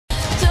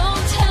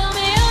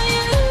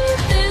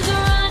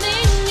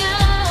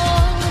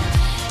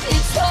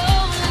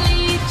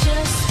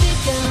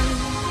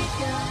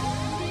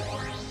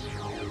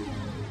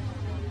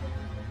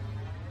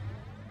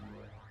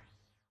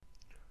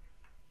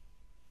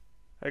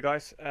Hey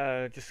guys,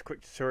 just a quick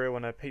tutorial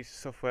on a piece of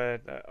software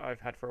that I've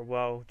had for a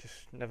while,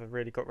 just never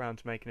really got around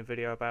to making a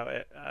video about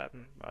it.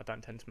 I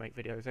don't tend to make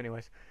videos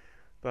anyways.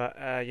 But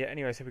yeah,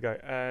 anyways, here we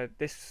go.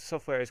 This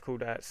software is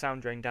called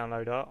Sound Drain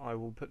Downloader. I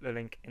will put the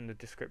link in the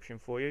description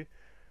for you.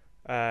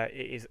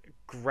 It is a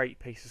great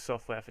piece of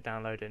software for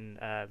downloading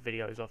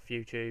videos off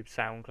YouTube,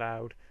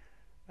 SoundCloud.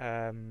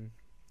 Um,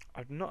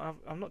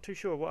 I'm not too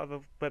sure what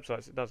other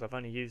websites it does. I've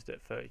only used it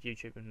for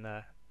YouTube and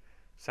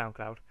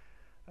SoundCloud.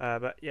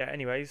 But yeah,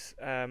 anyways,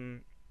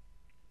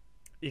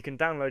 you can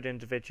download it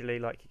individually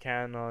like you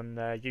can on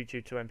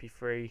YouTube to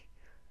MP3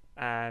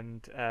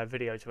 and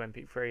video to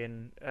MP3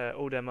 and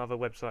all them other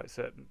websites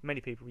that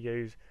many people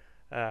use.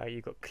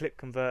 You've got Clip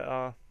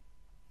Converter,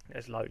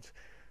 there's loads.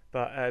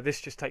 But this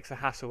just takes the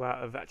hassle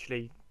out of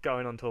actually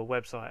going onto a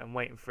website and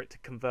waiting for it to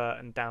convert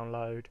and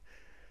download.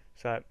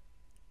 So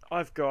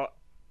I've got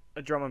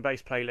a drum and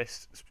bass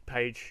playlist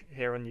page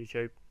here on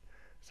YouTube.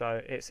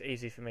 So it's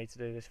easy for me to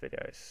do this video,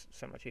 it's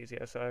so much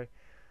easier. So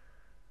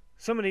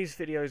some of these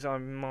videos I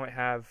might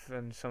have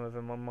and some of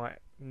them I might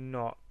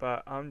not,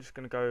 but I'm just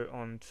going to go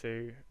on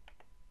to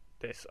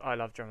this I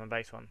Love Drum and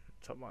Bass one,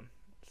 top one.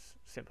 It's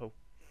simple.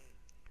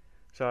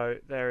 So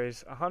there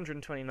is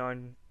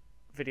 129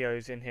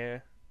 videos in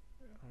here.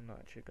 I'm not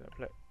actually going to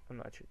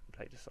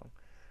play the song.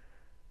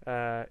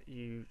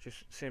 You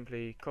just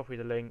simply copy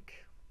the link,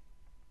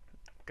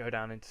 go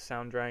down into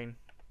Sound Drain,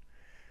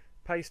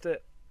 paste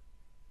it,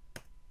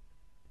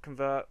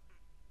 convert,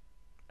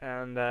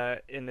 and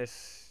in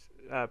this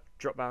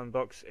drop down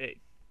box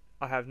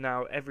I have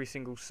now every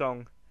single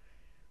song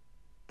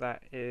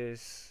that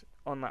is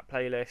on that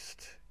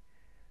playlist.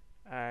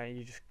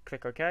 You just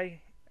click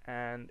OK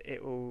and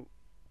it will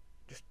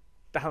just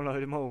download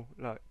them all.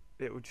 Like,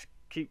 it will just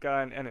keep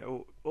going and it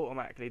will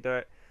automatically do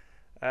it.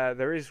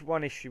 There is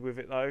one issue with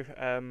it though.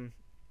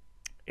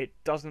 It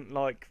doesn't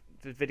like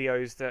the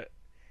videos that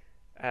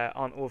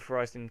aren't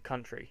authorized in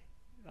country.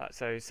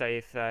 So say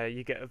if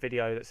you get a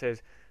video that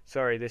says,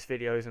 sorry, this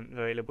video isn't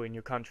available in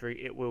your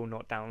country, it will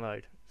not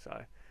download.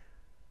 So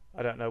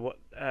I don't know what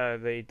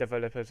the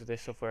developers of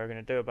this software are going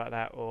to do about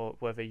that, or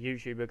whether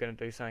YouTube are going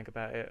to do something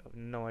about it. I have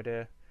no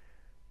idea.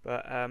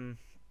 But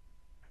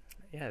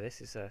yeah, this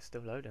is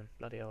still loading.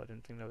 Bloody hell, I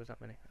didn't think there was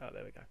that many. Oh,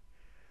 there we go.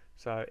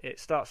 So it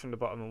starts from the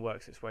bottom and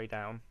works its way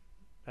down.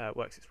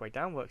 Works its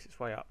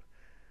way up.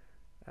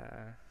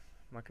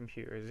 My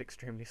computer is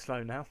extremely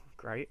slow now.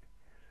 Great.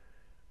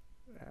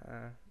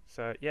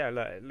 So yeah,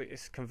 look,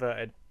 it's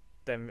converted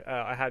them.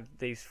 I had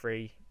these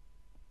three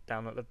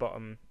down at the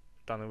bottom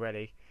done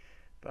already,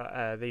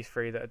 but these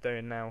three that are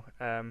doing now,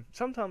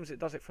 sometimes it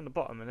does it from the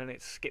bottom and then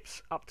it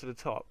skips up to the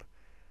top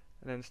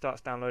and then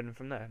starts downloading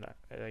from there. No,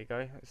 there you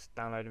go, it's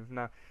downloading from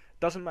now.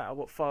 Doesn't matter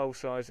what file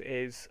size it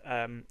is,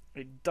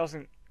 it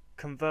doesn't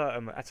convert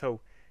them at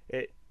all.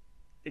 It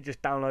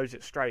just downloads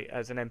it straight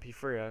as an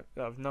MP3.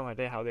 I have no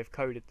idea how they've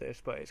coded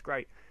this, but it's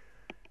great.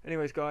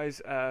 Anyways,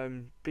 guys,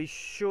 be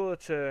sure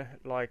to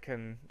like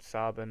and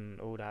sub and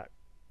all that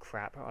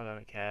crap. I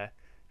don't care.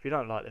 If you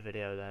don't like the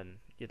video, then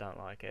you don't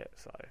like it.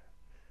 So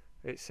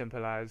it's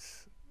simple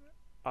as.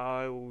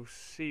 I will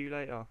see you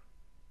later.